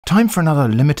Time for another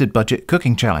limited budget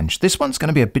cooking challenge. This one's going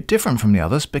to be a bit different from the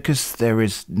others because there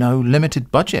is no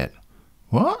limited budget.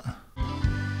 What?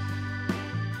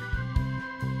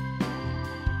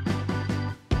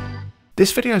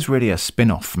 This video is really a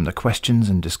spin-off from the questions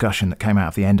and discussion that came out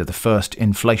at the end of the first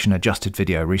inflation-adjusted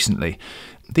video recently.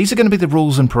 These are going to be the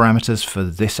rules and parameters for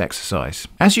this exercise.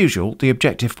 As usual, the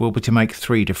objective will be to make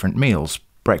 3 different meals: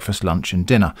 breakfast, lunch and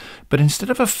dinner. But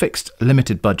instead of a fixed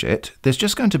limited budget, there's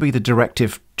just going to be the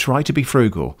directive, try to be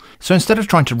frugal. So instead of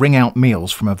trying to wring out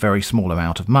meals from a very small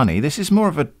amount of money, this is more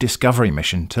of a discovery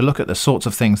mission to look at the sorts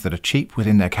of things that are cheap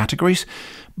within their categories,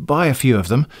 buy a few of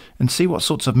them and see what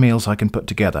sorts of meals I can put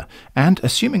together. And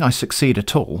assuming I succeed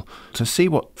at all, to see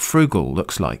what frugal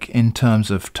looks like in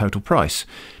terms of total price.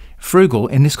 Frugal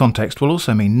in this context will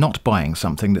also mean not buying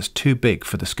something that's too big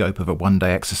for the scope of a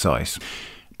one-day exercise.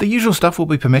 The usual stuff will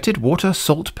be permitted: water,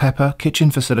 salt, pepper,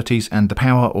 kitchen facilities and the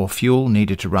power or fuel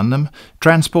needed to run them,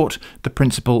 transport, the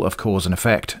principle of cause and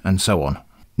effect, and so on.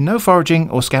 No foraging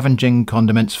or scavenging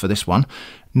condiments for this one,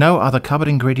 no other cupboard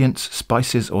ingredients,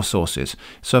 spices or sauces.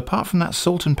 So apart from that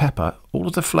salt and pepper, all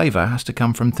of the flavour has to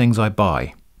come from things I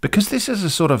buy. Because this is a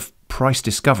sort of price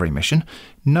discovery mission,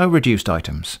 no reduced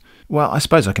items. Well, I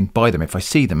suppose I can buy them if I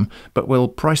see them, but we'll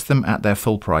price them at their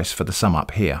full price for the sum up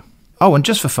here. Oh, and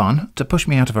just for fun, to push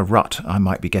me out of a rut I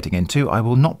might be getting into, I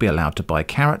will not be allowed to buy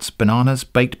carrots, bananas,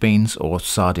 baked beans or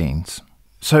sardines.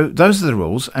 So those are the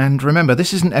rules, and remember,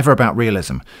 this isn't ever about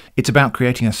realism. It's about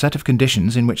creating a set of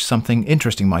conditions in which something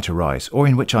interesting might arise, or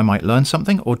in which I might learn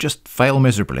something or just fail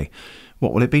miserably.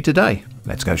 What will it be today?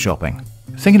 Let's go shopping.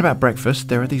 Thinking about breakfast,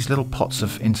 there are these little pots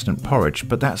of instant porridge,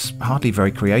 but that's hardly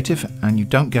very creative and you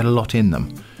don't get a lot in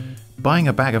them. Buying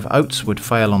a bag of oats would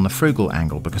fail on the frugal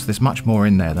angle because there's much more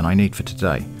in there than I need for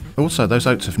today. Also, those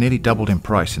oats have nearly doubled in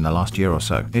price in the last year or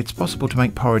so. It's possible to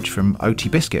make porridge from oaty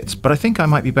biscuits, but I think I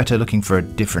might be better looking for a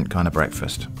different kind of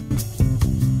breakfast.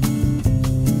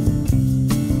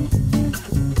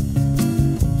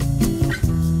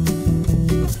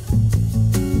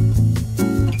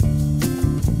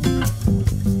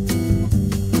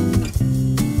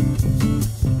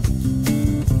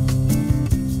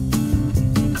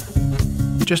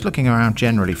 Just looking around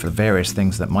generally for various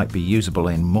things that might be usable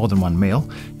in more than one meal.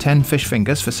 10 fish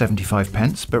fingers for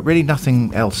 75p, but really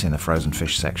nothing else in the frozen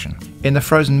fish section. In the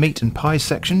frozen meat and pies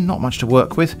section, not much to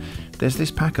work with. There's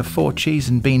this pack of 4 cheese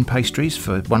and bean pastries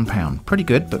for £1. Pretty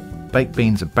good, but baked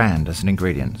beans are banned as an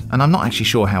ingredient, and I'm not actually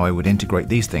sure how I would integrate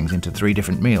these things into 3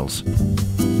 different meals.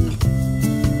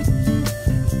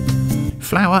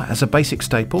 Flour as a basic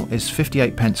staple is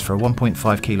 58p for a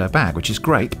 1.5 kilo bag, which is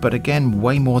great, but again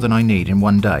way more than I need in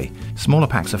one day. Smaller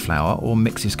packs of flour or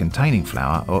mixes containing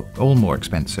flour are all more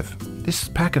expensive. This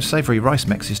pack of savoury rice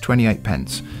mix is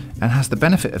 28p and has the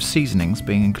benefit of seasonings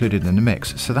being included in the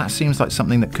mix, so that seems like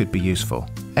something that could be useful.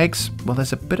 Eggs, well,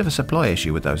 there's a bit of a supply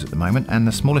issue with those at the moment, and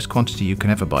the smallest quantity you can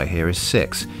ever buy here is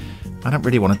 6. I don't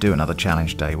really want to do another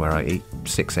challenge day where I eat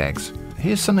 6 eggs.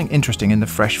 Here's something interesting in the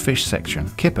fresh fish section: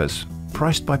 kippers.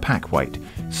 Priced by pack weight,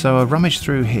 so a rummage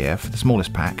through here for the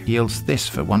smallest pack yields this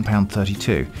for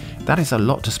 £1.32. That is a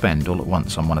lot to spend all at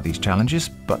once on one of these challenges,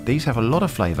 but these have a lot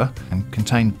of flavour and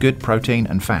contain good protein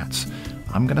and fats.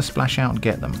 I'm going to splash out and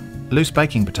get them. Loose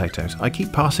baking potatoes. I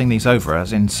keep passing these over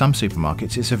as in some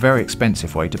supermarkets it's a very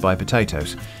expensive way to buy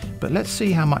potatoes, but let's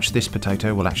see how much this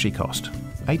potato will actually cost.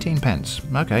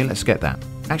 18p. Okay, let's get that.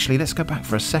 Actually, let's go back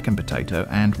for a second potato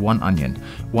and 1 onion.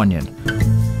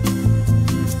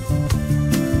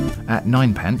 At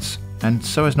 9p, and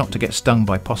so as not to get stung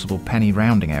by possible penny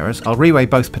rounding errors, I'll reweigh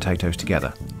both potatoes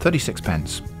together.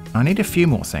 36p. I need a few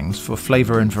more things for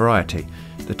flavour and variety.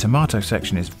 The tomato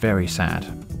section is very sad.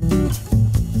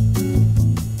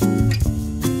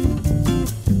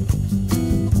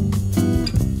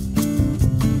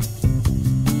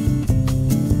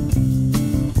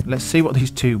 Let's see what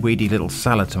these 2 weedy little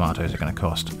salad tomatoes are going to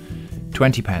cost.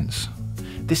 20p.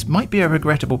 This might be a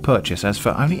regrettable purchase, as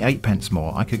for only 8p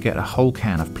more I could get a whole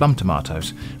can of plum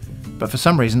tomatoes, but for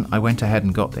some reason I went ahead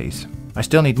and got these. I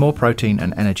still need more protein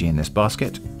and energy in this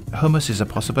basket. Hummus is a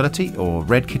possibility, or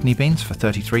red kidney beans for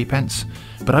 33p,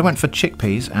 but I went for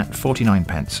chickpeas at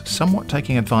 49p, somewhat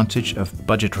taking advantage of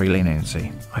budgetary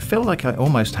leniency. I feel like I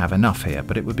almost have enough here,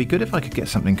 but it would be good if I could get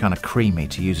something kind of creamy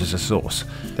to use as a sauce.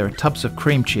 There are tubs of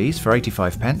cream cheese for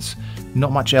 85p,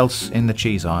 not much else in the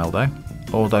cheese aisle though.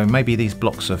 Although maybe these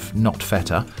blocks of not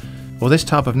feta, or this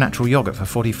tub of natural yogurt for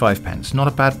 45p. Not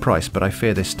a bad price, but I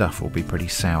fear this stuff will be pretty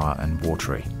sour and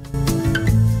watery.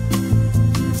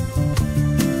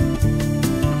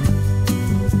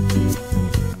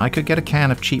 I could get a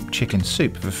can of cheap chicken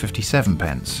soup for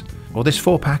 57p. Or this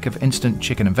 4-pack of instant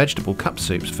chicken and vegetable cup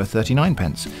soups for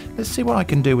 39p. Let's see what I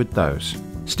can do with those.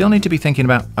 Still need to be thinking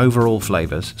about overall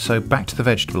flavours, so back to the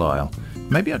vegetable aisle.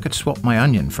 Maybe I could swap my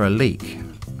onion for a leek,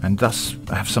 and thus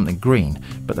have something green,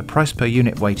 but the price per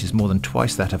unit weight is more than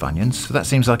twice that of onions, so that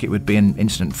seems like it would be an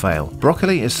instant fail.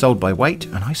 Broccoli is sold by weight,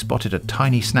 and I spotted a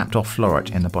tiny snapped off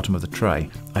floret in the bottom of the tray.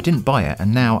 I didn't buy it,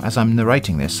 and now, as I'm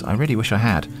narrating this, I really wish I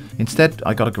had. Instead,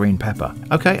 I got a green pepper.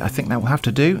 Okay, I think that will have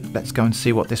to do. Let's go and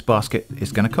see what this basket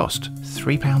is going to cost.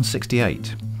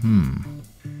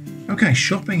 £3.68. Okay,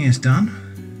 shopping is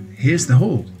done. Here's the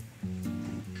haul.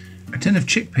 A tin of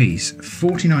chickpeas,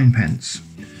 49p.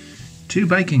 2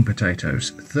 baking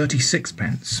potatoes,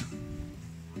 36p.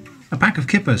 A pack of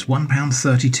kippers,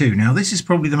 £1.32. Now this is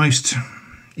probably the most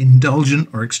indulgent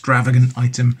or extravagant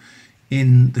item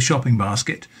in the shopping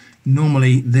basket.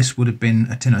 Normally this would have been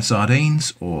a tin of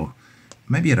sardines, or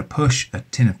maybe at a push a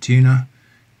tin of tuna.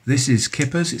 This is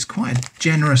kippers. It's quite a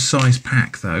generous sized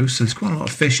pack though, so there's quite a lot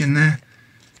of fish in there.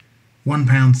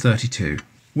 £1.32.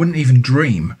 Wouldn't even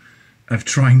dream of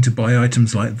trying to buy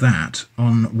items like that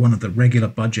on one of the regular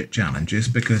budget challenges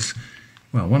because,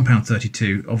 well,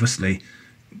 £1.32, obviously,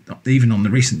 even on the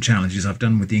recent challenges I've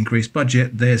done with the increased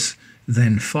budget, there's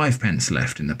then 5p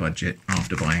left in the budget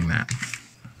after buying that.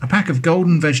 A pack of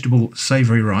golden vegetable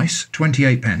savoury rice,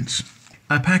 28p.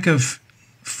 A pack of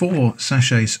 4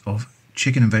 sachets of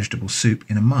chicken and vegetable soup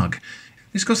in a mug.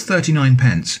 This costs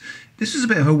 39p. This is a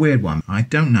bit of a weird one. I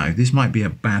don't know. This might be a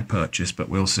bad purchase, but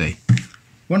we'll see.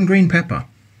 1 green pepper.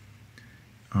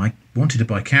 I wanted to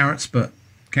buy carrots, but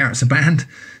carrots are banned.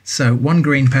 So 1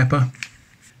 green pepper,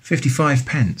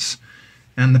 55p.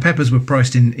 And the peppers were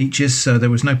priced in eaches, so there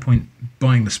was no point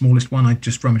buying the smallest one. I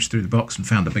just rummaged through the box and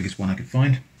found the biggest one I could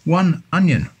find. 1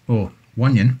 onion, or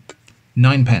wonion,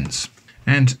 9p.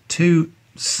 And 2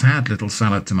 sad little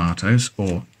salad tomatoes,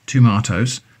 or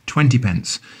tomatoes,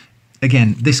 20p.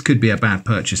 Again, this could be a bad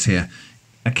purchase here.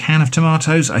 A can of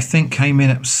tomatoes, I think, came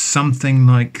in at something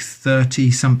like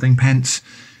 30-something pence.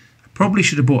 I probably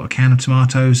should have bought a can of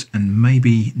tomatoes and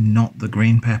maybe not the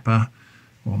green pepper,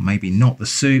 or maybe not the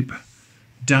soup.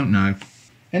 Don't know.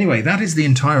 Anyway, that is the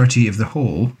entirety of the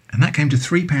haul, and that came to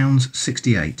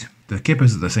 £3.68. The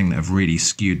kippers are the thing that have really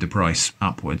skewed the price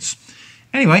upwards.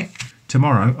 Anyway,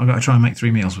 tomorrow I've got to try and make 3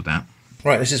 meals with that.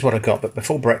 Right, this is what I got, but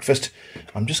before breakfast,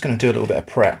 I'm just going to do a little bit of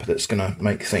prep that's going to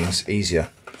make things easier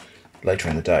later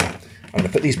in the day. I'm going to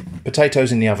put these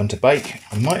potatoes in the oven to bake.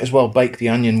 I might as well bake the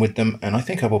onion with them, and I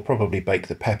think I will probably bake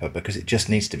the pepper because it just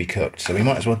needs to be cooked. So we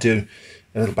might as well do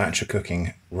a little batch of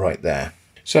cooking right there.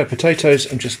 So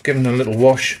potatoes, I'm just giving them a little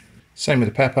wash. Same with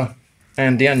the pepper.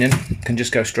 And the onion can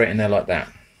just go straight in there like that.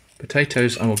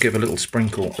 Potatoes, I will give a little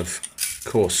sprinkle of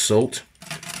coarse salt.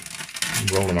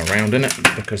 Roll them around in it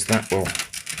because that will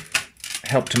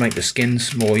help to make the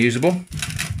skins more usable.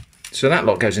 So that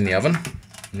lot goes in the oven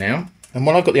now, and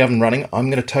while I've got the oven running,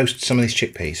 I'm going to toast some of these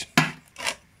chickpeas.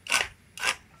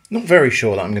 Not very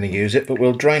sure that I'm going to use it, but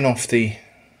we'll drain off the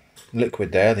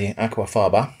liquid there, the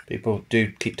aquafaba. People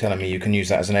do keep telling me you can use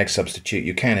that as an egg substitute.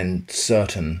 You can in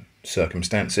certain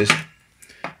circumstances.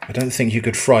 I don't think you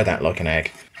could fry that like an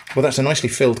egg. Well, that's a nicely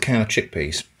filled can of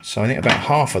chickpeas. So I think about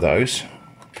half of those,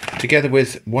 together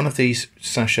with one of these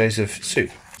sachets of soup.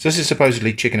 So this is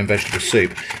supposedly chicken and vegetable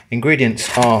soup.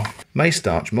 Ingredients are maize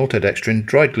starch, maltodextrin,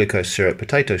 dried glucose syrup,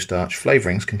 potato starch,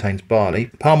 flavourings, contains barley,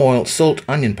 palm oil, salt,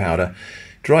 onion powder,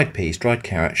 dried peas, dried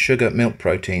carrot, sugar, milk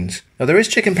proteins. Now there is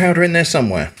chicken powder in there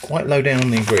somewhere. Quite low down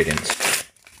on the ingredients.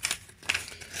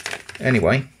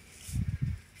 Anyway,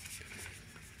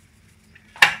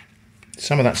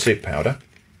 some of that soup powder,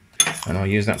 and I'll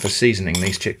use that for seasoning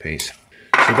these chickpeas.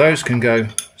 So those can go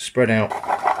spread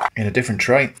out in a different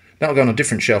tray. That'll go on a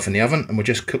different shelf in the oven, and we'll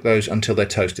just cook those until they're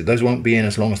toasted. Those won't be in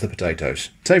as long as the potatoes.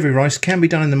 Savoury rice can be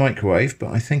done in the microwave, but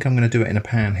I think I'm going to do it in a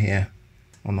pan here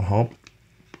on the hob.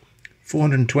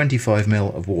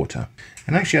 425ml of water.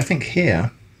 And actually I think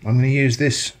here I'm going to use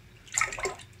this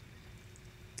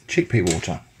chickpea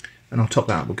water, and I'll top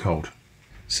that up with cold.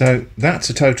 So that's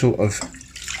a total of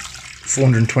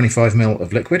 425ml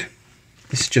of liquid.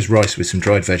 This is just rice with some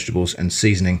dried vegetables and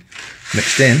seasoning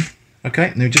mixed in. Okay,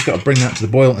 and we've just got to bring that to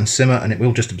the boil and simmer, and it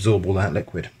will just absorb all that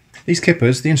liquid. These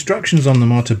kippers, the instructions on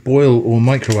them are to boil or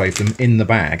microwave them in the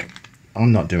bag.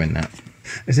 I'm not doing that.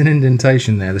 There's an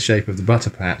indentation there, the shape of the butter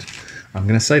pat. I'm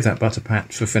going to save that butter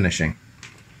pat for finishing.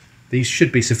 These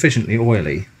should be sufficiently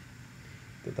oily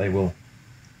that they will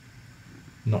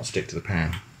not stick to the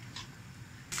pan.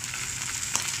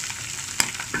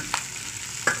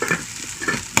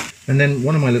 And then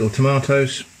one of my little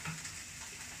tomatoes.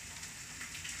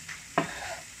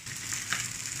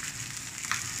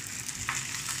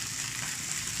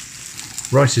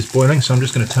 Rice is boiling, so I'm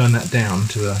just going to turn that down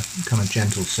to a kind of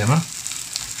gentle simmer.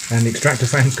 And the extractor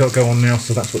fan's got to go on now,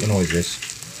 so that's what the noise is.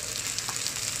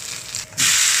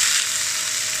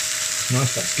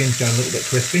 Nice, that skin's going a little bit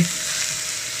crispy.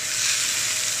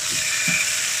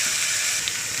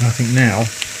 And I think now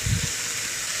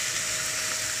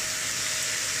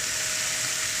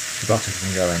the butter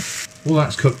can go in. All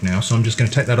that's cooked now, so I'm just going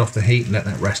to take that off the heat and let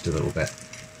that rest a little bit.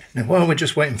 Now while we're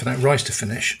just waiting for that rice to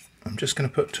finish, I'm just going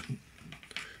to put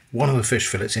one of the fish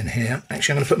fillets in here.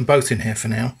 Actually, I'm going to put them both in here for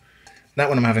now. That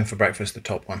one I'm having for breakfast, the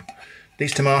top one.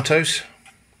 These tomatoes,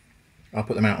 I'll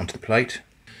put them out onto the plate.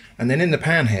 And then in the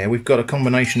pan here, we've got a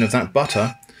combination of that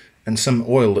butter and some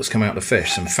oil that's come out of the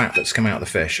fish, some fat that's come out of the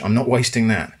fish. I'm not wasting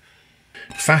that.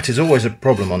 Fat is always a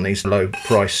problem on these low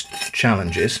price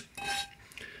challenges.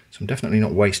 So I'm definitely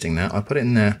not wasting that. I put it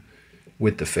in there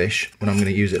with the fish, but I'm going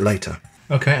to use it later.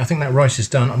 Okay, I think that rice is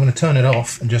done. I'm going to turn it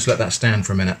off and just let that stand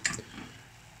for a minute.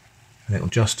 And it'll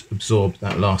just absorb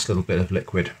that last little bit of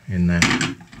liquid in there.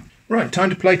 Right, time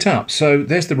to plate up. So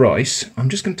there's the rice. I'm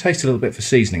just going to taste a little bit for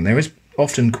seasoning. There is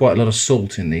often quite a lot of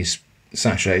salt in these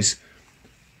sachets.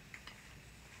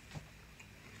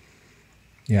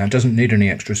 Yeah, it doesn't need any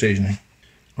extra seasoning.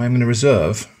 I'm going to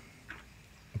reserve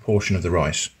a portion of the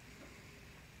rice.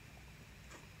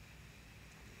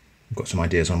 I've got some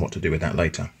ideas on what to do with that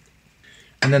later.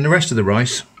 And then the rest of the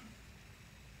rice.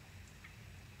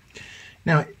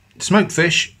 Now, smoked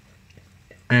fish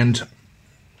and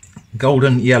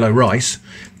golden yellow rice,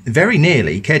 very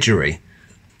nearly kedgeree.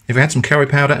 If I had some curry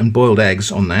powder and boiled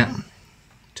eggs on that,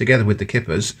 together with the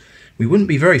kippers, we wouldn't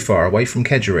be very far away from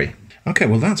kedgeree. Okay,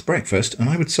 well that's breakfast, and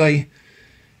I would say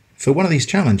for one of these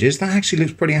challenges, that actually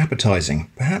looks pretty appetizing.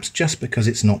 Perhaps just because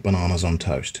it's not bananas on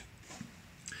toast.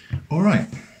 All right.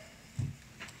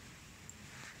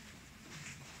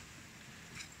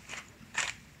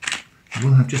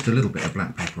 We'll have just a little bit of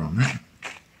black pepper on that.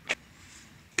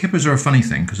 Kippers are a funny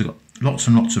thing because they've got lots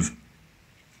and lots of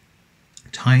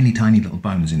tiny, tiny little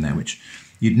bones in there, which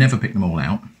you'd never pick them all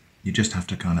out. You just have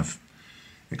to kind of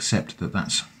accept that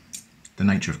that's the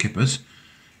nature of kippers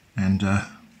and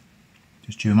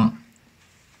just chew them up.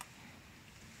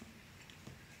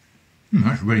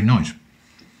 That's really nice.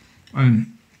 I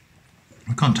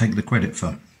can't take the credit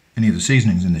for any of the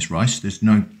seasonings in this rice. There's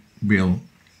no real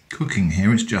cooking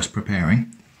here, it's just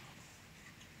preparing.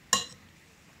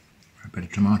 A bit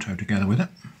of tomato together with it.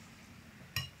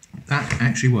 That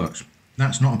actually works.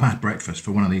 That's not a bad breakfast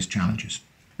for one of these challenges.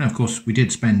 Now, of course, we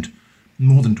did spend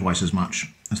more than twice as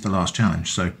much as the last challenge,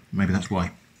 so maybe that's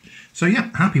why. So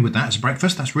yeah, happy with that as a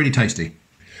breakfast. That's really tasty.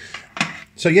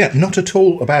 So yeah, not at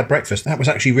all a bad breakfast. That was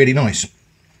actually really nice.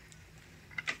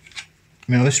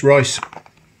 Now this rice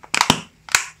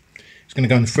is going to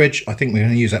go in the fridge. I think we're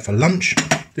going to use that for lunch.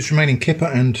 This remaining kipper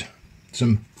and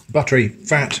some buttery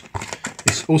fat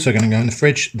is also going to go in the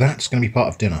fridge. That's going to be part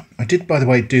of dinner. I did, by the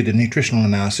way, do the nutritional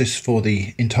analysis for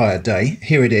the entire day.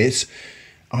 Here it is.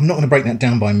 I'm not going to break that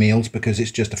down by meals because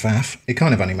it's just a faff. It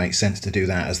kind of only makes sense to do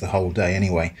that as the whole day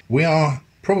anyway. We are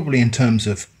probably, in terms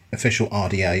of official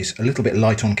RDAs, a little bit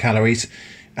light on calories,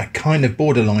 a kind of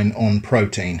borderline on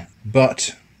protein,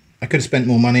 but I could have spent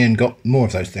more money and got more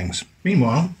of those things.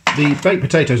 Meanwhile, the baked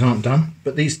potatoes aren't done,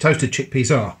 but these toasted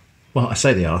chickpeas are. Well, I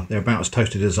say they are. They're about as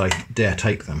toasted as I dare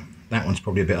take them. That one's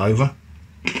probably a bit over.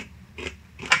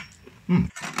 I'm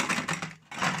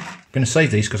going to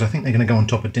save these because I think they're going to go on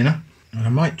top of dinner. And I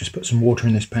might just put some water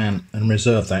in this pan and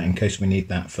reserve that in case we need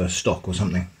that for stock or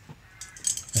something.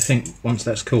 I think once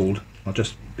that's cooled, I'll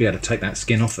just be able to take that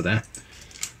skin off of there.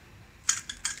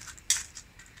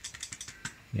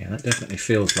 Yeah, that definitely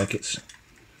feels like it's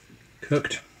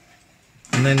cooked.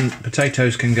 And then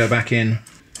potatoes can go back in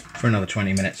for another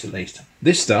 20 minutes at least.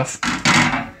 This stuff,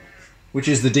 which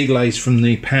is the deglaze from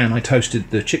the pan I toasted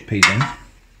the chickpeas in,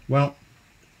 well,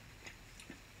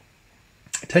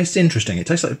 it tastes interesting. It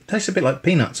tastes a bit like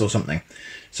peanuts or something.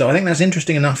 So I think that's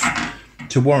interesting enough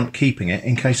to warrant keeping it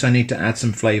in case I need to add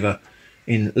some flavour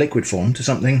in liquid form to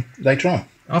something later on.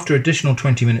 After additional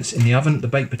 20 minutes in the oven, the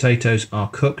baked potatoes are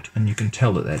cooked, and you can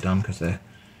tell that they're done because they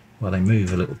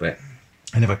move a little bit.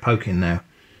 And if I poke in now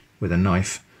with a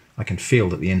knife, I can feel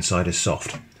that the inside is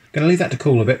soft. I'm going to leave that to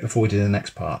cool a bit before we do the next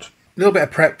part. A little bit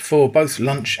of prep for both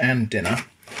lunch and dinner.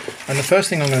 And the first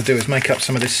thing I'm going to do is make up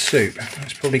some of this soup.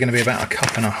 It's probably going to be about 1.5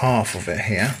 cups of it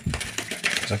here,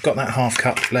 because I've got that ½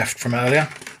 cup left from earlier.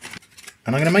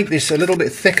 And I'm going to make this a little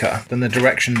bit thicker than the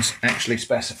directions actually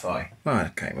specify. Right,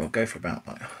 okay, we'll go for about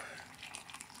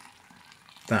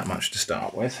that much to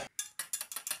start with.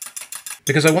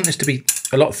 Because I want this to be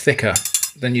a lot thicker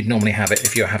than you'd normally have it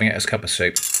if you're having it as a cup of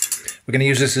soup. We're going to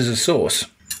use this as a sauce.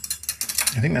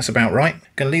 I think that's about right. I'm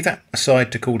going to leave that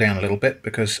aside to cool down a little bit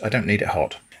because I don't need it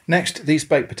hot. Next, these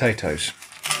baked potatoes.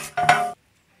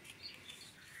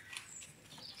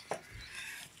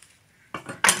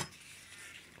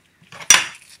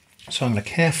 So I'm going to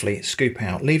carefully scoop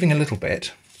out, leaving a little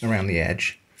bit around the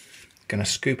edge. I'm going to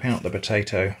scoop out the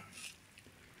potato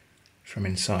from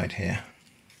inside here,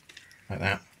 like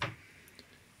that,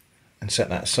 and set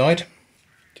that aside,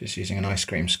 just using an ice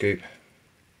cream scoop.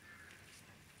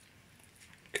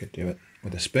 Could do it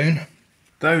with a spoon.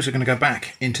 Those are going to go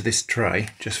back into this tray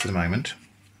just for the moment.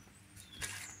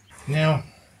 Now,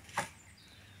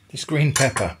 this green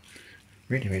pepper,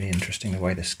 really interesting the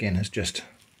way the skin has just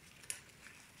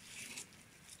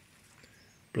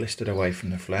blistered away from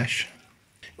the flesh.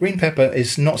 Green pepper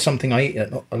is not something I eat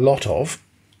a lot of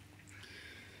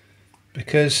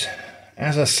because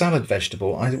as a salad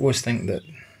vegetable I always think that,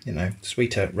 you know,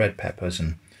 sweeter red peppers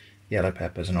and yellow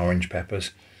peppers and orange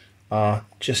peppers are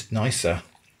just nicer,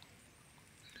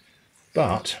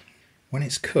 but when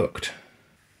it's cooked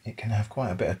it can have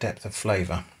quite a bit of depth of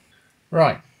flavour.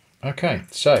 Right, okay,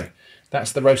 so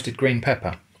that's the roasted green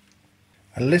pepper.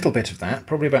 A little bit of that,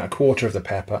 probably about a quarter of the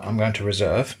pepper, I'm going to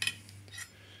reserve.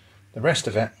 The rest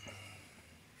of it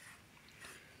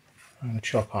I'm going to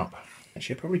chop up.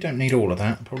 Actually, I probably don't need all of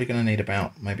that. I'm probably going to need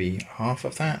about maybe half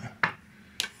of that.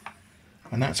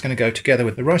 And that's going to go together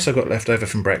with the rice I've got left over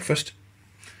from breakfast.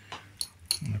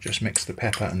 I'll just mix the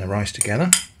pepper and the rice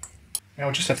together. Now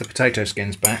I'll just have the potato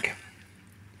skins back.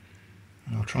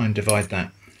 And I'll try and divide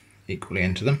that equally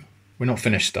into them. We're not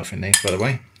finished stuffing these, by the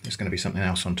way. There's going to be something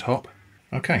else on top.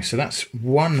 Okay, so that's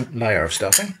one layer of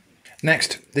stuffing.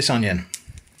 Next, this onion.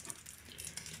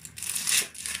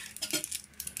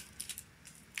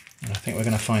 And I think we're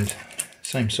going to find the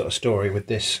same sort of story with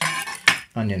this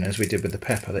onion as we did with the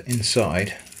pepper, that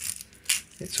inside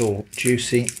it's all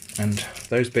juicy, and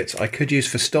those bits I could use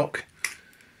for stock,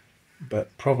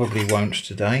 but probably won't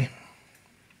today.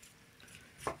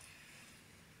 I'm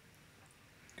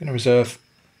going to reserve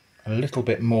a little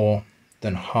bit more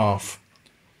than half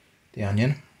the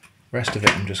onion. The rest of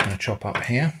it I'm just going to chop up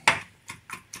here.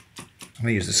 I'm going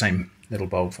to use the same little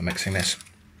bowl for mixing this.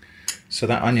 So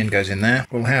that onion goes in there.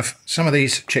 We'll have some of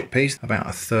these chickpeas, about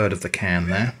a third of the can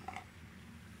there.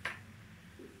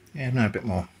 Yeah, no, a bit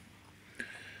more.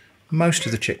 Most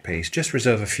of the chickpeas, just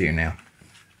reserve a few now.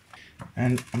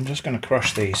 And I'm just going to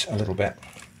crush these a little bit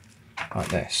like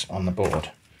this on the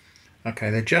board. Okay,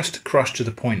 they're just crushed to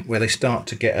the point where they start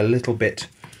to get a little bit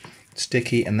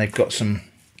sticky and they've got some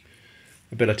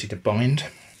ability to bind.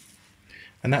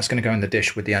 And that's going to go in the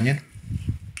dish with the onion.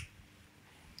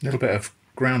 A little bit of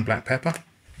ground black pepper.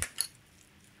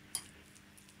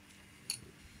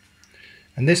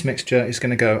 And this mixture is going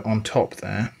to go on top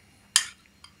there.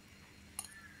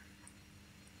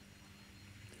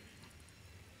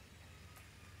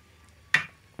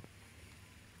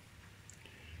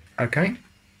 Okay,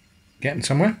 getting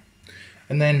somewhere.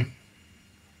 And then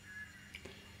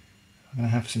I'm going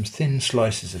to have some thin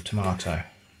slices of tomato.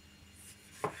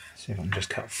 See if I can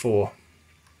just cut four.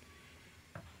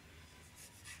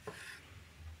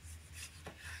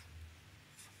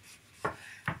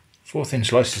 Four thin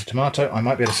slices of tomato. I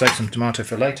might be able to save some tomato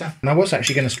for later. And I was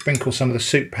actually going to sprinkle some of the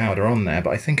soup powder on there,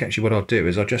 but I think actually what I'll do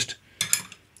is I'll just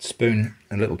spoon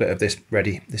a little bit of this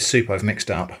soup I've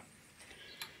mixed up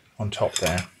on top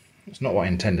there. It's not what I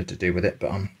intended to do with it,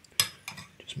 but I'm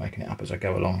just making it up as I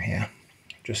go along here.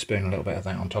 Just spoon a little bit of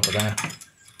that on top of there,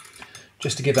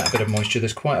 just to give that a bit of moisture.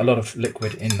 There's quite a lot of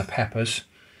liquid in the peppers,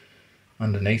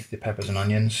 underneath the peppers and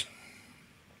onions,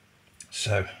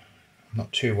 so I'm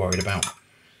not too worried about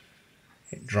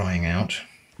it drying out.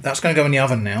 That's going to go in the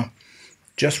oven now,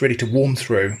 just ready to warm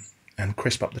through and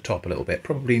crisp up the top a little bit,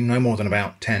 probably no more than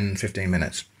about 10-15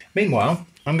 minutes. Meanwhile,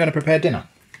 I'm going to prepare dinner.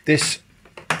 This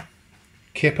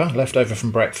kipper left over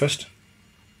from breakfast.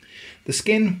 The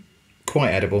skin, quite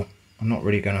edible. I'm not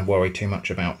really going to worry too much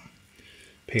about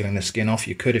peeling the skin off.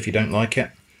 You could if you don't like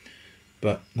it,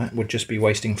 but that would just be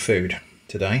wasting food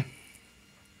today.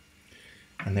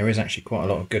 And there is actually quite a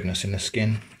lot of goodness in the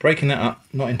skin. Breaking that up,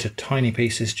 not into tiny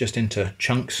pieces, just into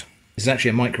chunks. This is actually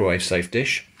a microwave safe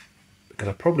dish, because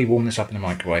I'll probably warm this up in the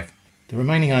microwave. The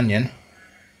remaining onion,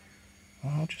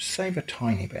 I'll just save a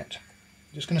tiny bit.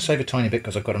 I'm just going to save a tiny bit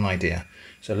because I've got an idea.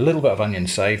 So a little bit of onion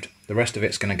saved, the rest of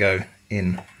it's going to go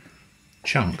in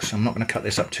chunks. I'm not going to cut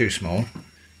this up too small.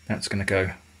 That's going to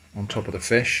go on top of the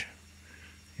fish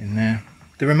in there.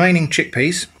 The remaining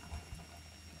chickpeas,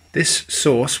 this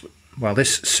sauce, well,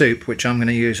 this soup, which I'm going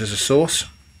to use as a sauce.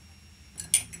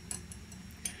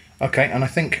 Okay, and I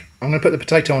think I'm going to put the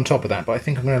potato on top of that, but I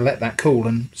think I'm going to let that cool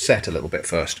and set a little bit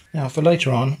first. Now for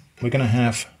later on, we're going to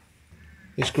have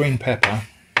this green pepper,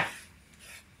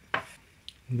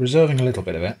 I'm reserving a little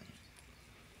bit of it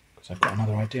because I've got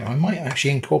another idea. I might actually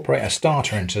incorporate a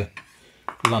starter into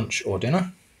lunch or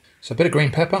dinner. So a bit of green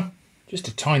pepper, just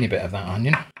a tiny bit of that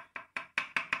onion.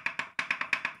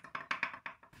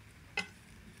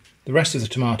 The rest of the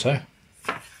tomato,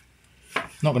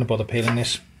 not going to bother peeling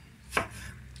this,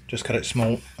 just cut it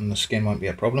small and the skin won't be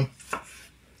a problem.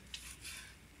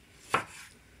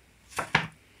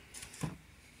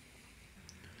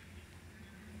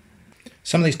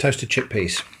 Some of these toasted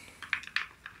chickpeas,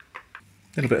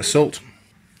 a little bit of salt,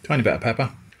 tiny bit of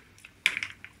pepper.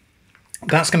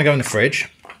 That's going to go in the fridge,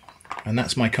 and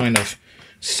that's my kind of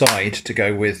side to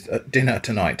go with at dinner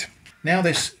tonight. Now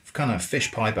this kind of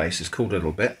fish pie base is cooled a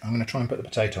little bit. I'm going to try and put the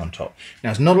potato on top.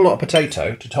 Now there's not a lot of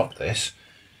potato to top this,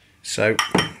 so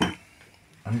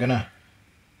I'm going to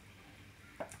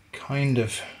kind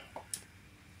of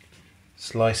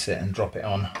slice it and drop it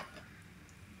on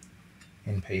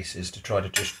in pieces to try to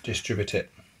just distribute it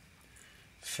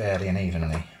fairly and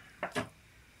evenly.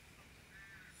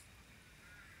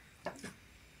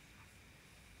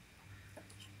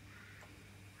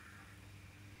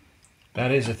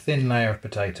 That is a thin layer of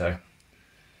potato.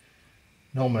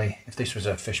 Normally, if this was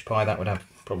a fish pie, that would have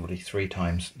probably 3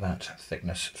 times that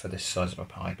thickness for this size of a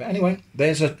pie. But anyway,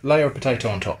 there's a layer of potato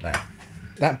on top there.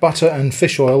 That butter and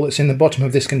fish oil that's in the bottom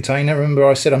of this container, remember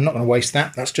I said I'm not going to waste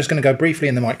that. That's just going to go briefly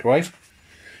in the microwave.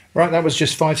 Right, that was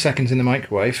just 5 seconds in the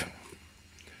microwave.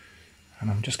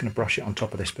 And I'm just going to brush it on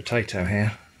top of this potato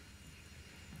here.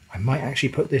 I might actually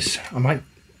put this,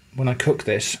 when I cook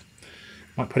this,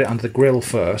 I might put it under the grill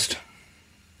first,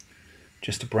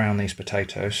 just to brown these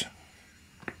potatoes,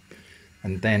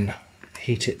 and then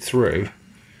heat it through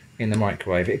in the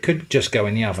microwave. It could just go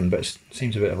in the oven, but it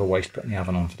seems a bit of a waste putting the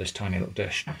oven on for this tiny little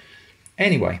dish.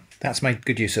 Anyway, that's made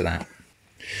good use of that.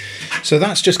 So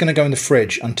that's just going to go in the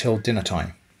fridge until dinner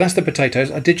time. That's the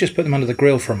potatoes. I did just put them under the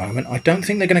grill for a moment. I don't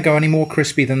think they're going to go any more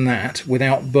crispy than that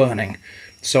without burning,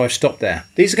 so I've stopped there.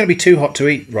 These are going to be too hot to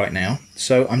eat right now,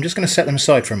 so I'm just going to set them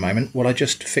aside for a moment while I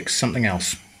just fix something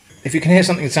else. If you can hear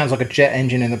something that sounds like a jet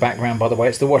engine in the background, by the way,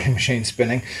 it's the washing machine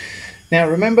spinning. Now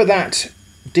remember that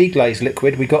deglaze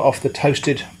liquid we got off the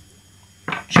toasted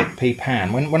chickpea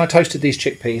pan. When I toasted these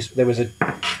chickpeas, there was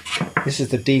this is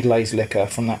the deglaze liquor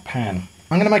from that pan.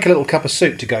 I'm going to make a little cup of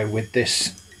soup to go with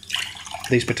these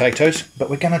potatoes, but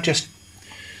we're going to just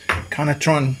kind of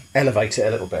try and elevate it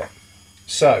a little bit.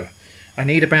 So I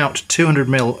need about 200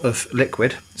 ml of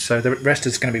liquid, so the rest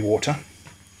is going to be water.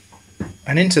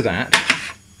 And into that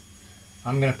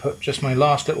I'm going to put just my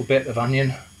last little bit of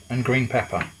onion and green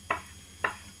pepper.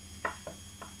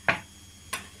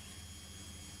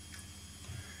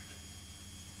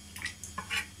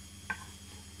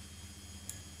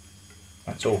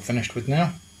 That's all finished with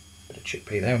now. Bit of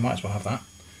chickpea there, we might as well have that.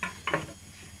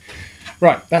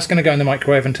 Right, that's going to go in the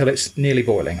microwave until it's nearly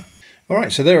boiling.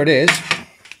 Alright, so there it is.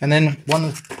 And then one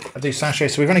of these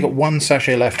sachets, so we've only got one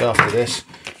sachet left after this.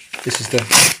 This is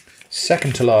the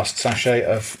second to last sachet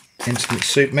of instant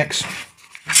soup mix.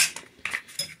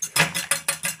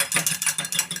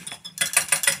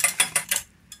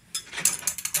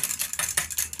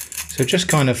 So just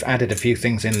kind of added a few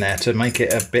things in there to make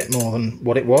it a bit more than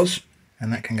what it was,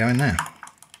 and that can go in there.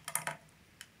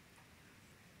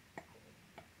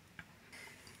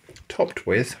 Topped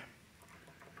with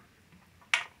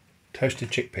toasted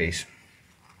chickpeas.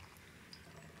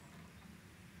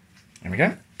 There we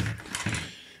go.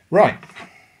 Right,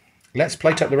 let's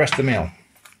plate up the rest of the meal.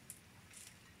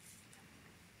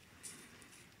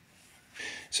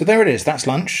 So there it is, that's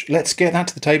lunch. Let's get that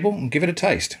to the table and give it a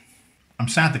taste. I'm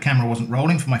sad the camera wasn't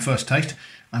rolling for my first taste.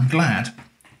 I'm glad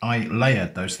I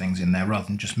layered those things in there rather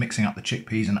than just mixing up the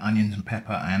chickpeas and onions and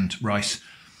pepper and rice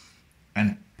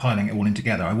and piling it all in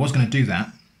together. I was going to do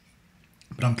that,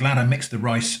 but I'm glad I mixed the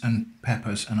rice and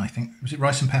peppers, and I think, was it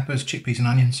rice and peppers, chickpeas and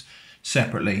onions,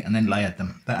 separately, and then layered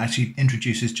them. That actually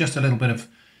introduces just a little bit of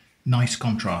nice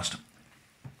contrast.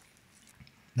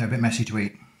 They're a bit messy to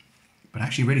eat, but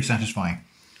actually really satisfying.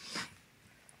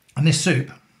 And this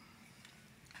soup,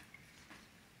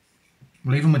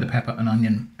 well, even with the pepper and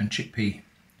onion and chickpea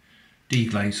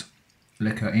deglaze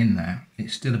liquor in there,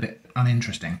 it's still a bit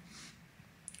uninteresting.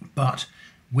 But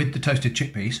with the toasted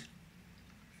chickpeas,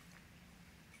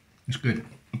 it's good.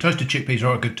 The toasted chickpeas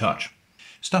are a good touch.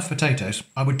 Stuffed potatoes,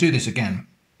 I would do this again,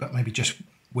 but maybe just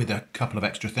with a couple of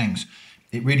extra things.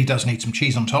 It really does need some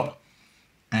cheese on top,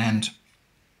 and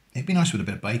it'd be nice with a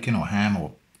bit of bacon or ham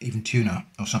or even tuna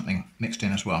or something mixed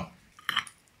in as well.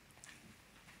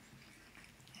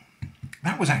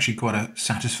 That was actually quite a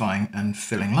satisfying and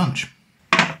filling lunch.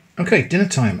 Okay, dinner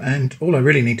time, and all I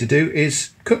really need to do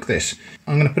is cook this.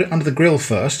 I'm going to put it under the grill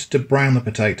first to brown the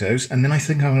potatoes, and then I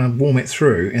think I'm going to warm it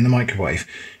through in the microwave.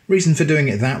 Reason for doing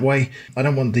it that way, I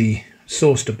don't want the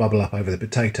sauce to bubble up over the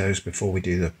potatoes before we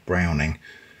do the browning,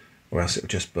 or else it will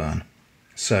just burn.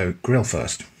 So grill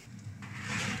first.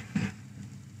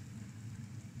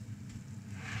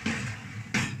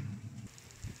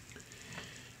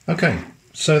 Okay,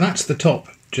 so that's the top,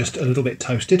 just a little bit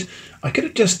toasted. I could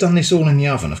have just done this all in the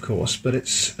oven, of course, but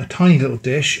it's a tiny little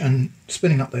dish and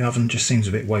spinning up the oven just seems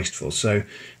a bit wasteful. So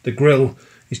the grill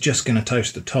is just going to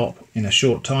toast the top in a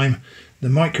short time. The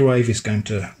microwave is going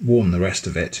to warm the rest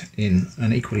of it in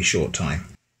an equally short time.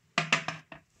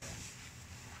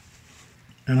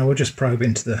 And I will just probe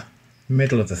into the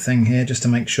middle of the thing here just to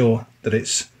make sure that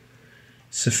it's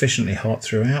sufficiently hot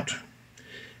throughout.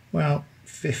 Well,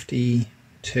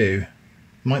 52.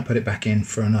 Might put it back in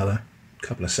for another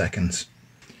couple of seconds.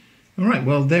 Alright,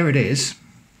 well there it is.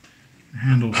 The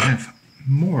handles have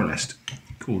more or less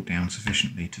cooled down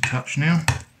sufficiently to touch now.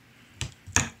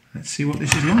 Let's see what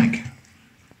this is like.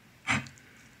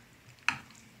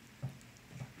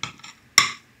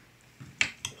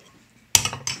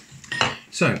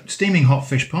 So, steaming hot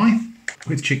fish pie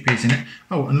with chickpeas in it.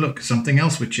 Oh, and look, something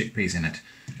else with chickpeas in it.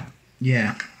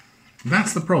 Yeah,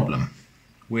 that's the problem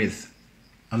with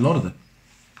a lot of the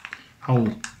whole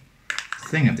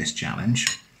thing of this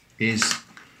challenge is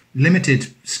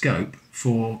limited scope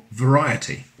for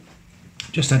variety.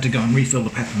 Just had to go and refill the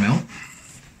pepper mill.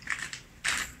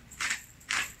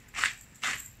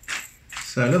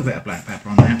 So a little bit of black pepper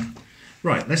on there.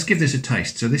 Right, let's give this a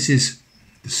taste. So this is,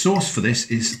 the sauce for this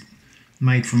is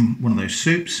made from one of those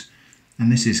soups,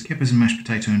 and this is kippers and mashed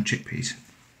potato and chickpeas.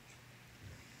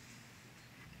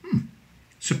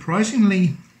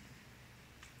 Surprisingly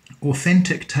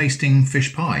authentic tasting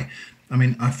fish pie. I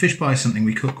mean, fish pie is something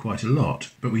we cook quite a lot,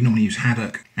 but we normally use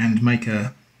haddock and make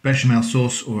a bechamel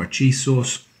sauce or a cheese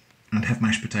sauce and have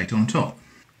mashed potato on top.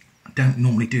 I don't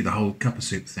normally do the whole cup of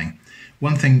soup thing.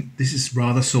 One thing, this is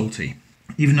rather salty,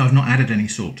 even though I've not added any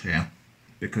salt here,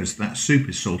 because that soup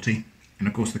is salty, and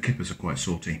of course the kippers are quite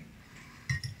salty.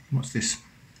 What's this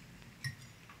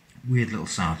weird little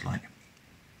salad like?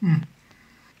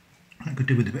 I could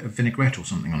do with a bit of vinaigrette or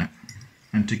something on it.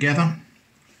 And together,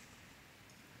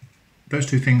 those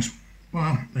two things,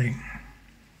 well, they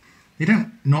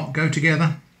don't not go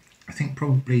together. I think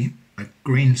probably a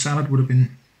green salad would have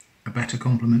been a better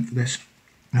complement for this.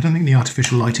 I don't think the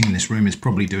artificial lighting in this room is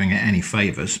probably doing it any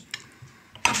favours.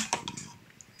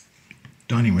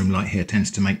 Dining room light here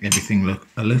tends to make everything look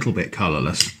a little bit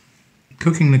colourless.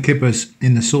 Cooking the kippers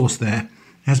in the sauce there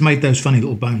has made those funny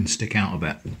little bones stick out a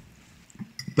bit,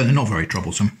 but they're not very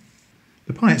troublesome.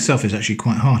 The pie itself is actually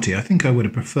quite hearty. I think I would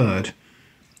have preferred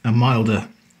a milder,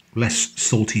 less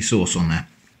salty sauce on there.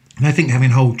 And I think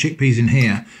having whole chickpeas in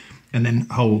here and then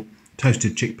whole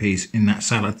toasted chickpeas in that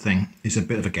salad thing is a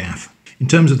bit of a gaff. In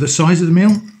terms of the size of the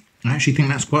meal, I actually think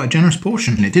that's quite a generous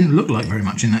portion, and it didn't look like very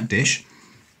much in that dish.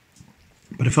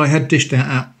 But if I had dished that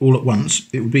out all at once,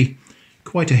 it would be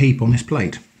quite a heap on this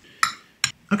plate.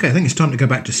 Okay, I think it's time to go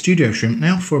back to Studio Shrimp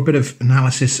now for a bit of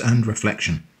analysis and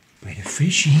reflection. Bit of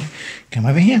fishy. Come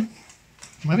over here.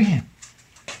 Come over here.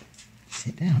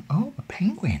 Sit down. Oh, a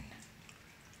penguin.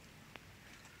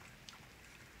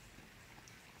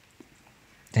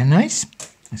 They're nice.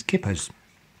 There's kippers.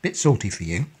 Bit salty for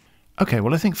you. Okay,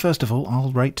 well I think first of all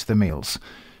I'll rate the meals.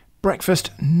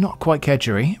 Breakfast, not quite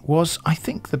kedgeree, was, I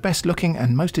think, the best looking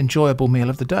and most enjoyable meal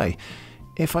of the day.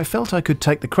 If I felt I could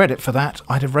take the credit for that,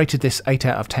 I'd have rated this 8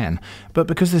 out of 10, but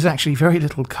because there's actually very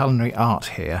little culinary art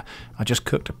here, I just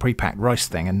cooked a pre-packed rice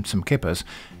thing and some kippers,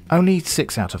 only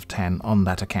 6 out of 10 on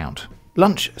that account.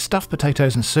 Lunch, stuffed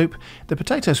potatoes and soup. The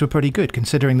potatoes were pretty good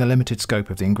considering the limited scope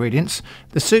of the ingredients.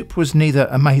 The soup was neither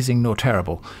amazing nor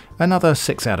terrible, another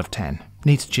 6 out of 10.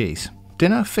 Needs cheese.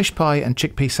 Dinner, fish pie and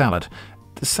chickpea salad.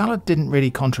 The salad didn't really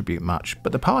contribute much,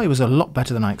 but the pie was a lot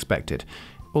better than I expected,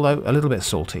 although a little bit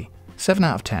salty. 7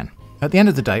 out of 10. At the end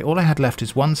of the day, all I had left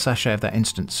is 1 sachet of that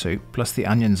instant soup, plus the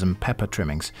onions and pepper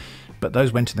trimmings, but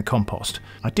those went in the compost.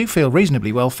 I do feel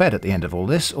reasonably well fed at the end of all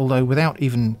this, although without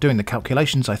even doing the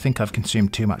calculations, I think I've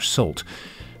consumed too much salt.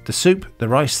 The soup, the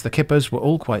rice, the kippers were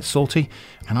all quite salty,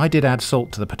 and I did add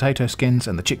salt to the potato skins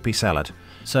and the chickpea salad.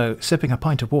 So, sipping a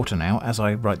pint of water now as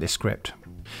I write this script.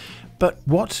 But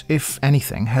what, if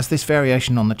anything, has this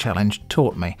variation on the challenge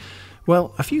taught me?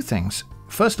 Well, a few things.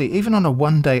 Firstly, even on a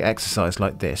one-day exercise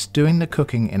like this, doing the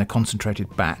cooking in a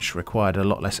concentrated batch required a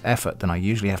lot less effort than I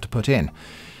usually have to put in.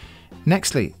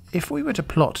 Nextly, if we were to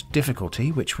plot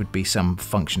difficulty, which would be some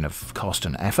function of cost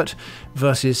and effort,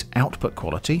 versus output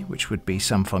quality, which would be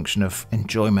some function of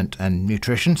enjoyment and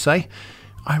nutrition, say,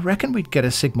 I reckon we'd get a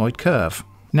sigmoid curve.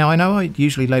 Now, I know I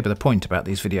usually labour the point about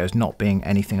these videos not being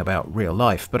anything about real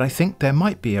life, but I think there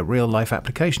might be a real life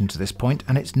application to this point,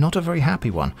 and it's not a very happy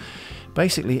one.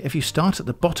 Basically, if you start at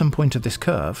the bottom point of this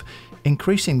curve,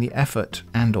 increasing the effort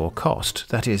and or cost,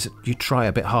 that is, you try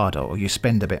a bit harder or you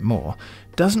spend a bit more,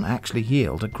 doesn't actually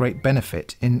yield a great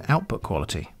benefit in output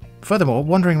quality. Furthermore,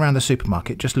 wandering around the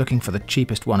supermarket just looking for the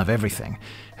cheapest one of everything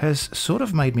has sort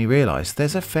of made me realise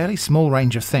there's a fairly small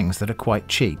range of things that are quite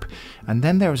cheap, and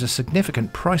then there is a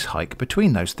significant price hike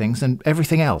between those things and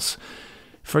everything else.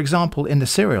 For example, in the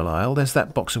cereal aisle, there's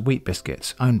that box of wheat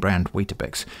biscuits, own brand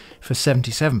Weetabix, for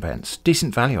 77p.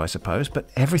 Decent value, I suppose, but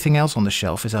everything else on the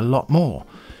shelf is a lot more.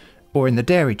 Or in the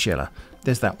dairy chiller,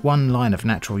 there's that one line of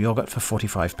natural yoghurt for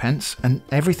 45p, and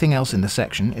everything else in the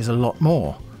section is a lot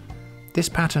more. This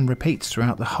pattern repeats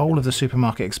throughout the whole of the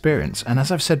supermarket experience, and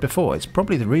as I've said before, it's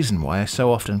probably the reason why I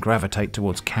so often gravitate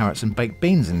towards carrots and baked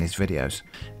beans in these videos.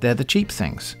 They're the cheap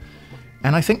things.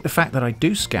 And I think the fact that I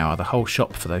do scour the whole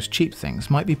shop for those cheap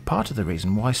things might be part of the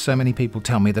reason why so many people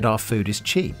tell me that our food is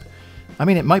cheap. I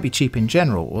mean, it might be cheap in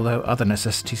general, although other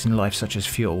necessities in life such as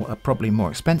fuel are probably more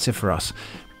expensive for us.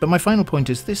 But my final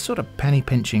point is this sort of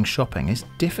penny-pinching shopping is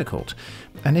difficult.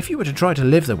 And if you were to try to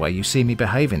live the way you see me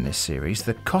behave in this series,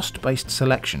 the cost-based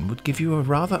selection would give you a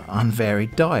rather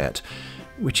unvaried diet,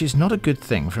 which is not a good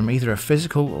thing from either a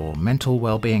physical or mental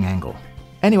well-being angle.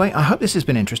 Anyway, I hope this has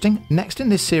been interesting. Next in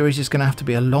this series is going to have to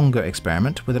be a longer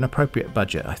experiment with an appropriate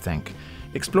budget, I think,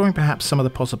 exploring perhaps some of the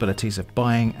possibilities of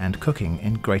buying and cooking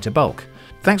in greater bulk.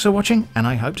 Thanks for watching, and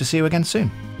I hope to see you again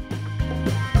soon.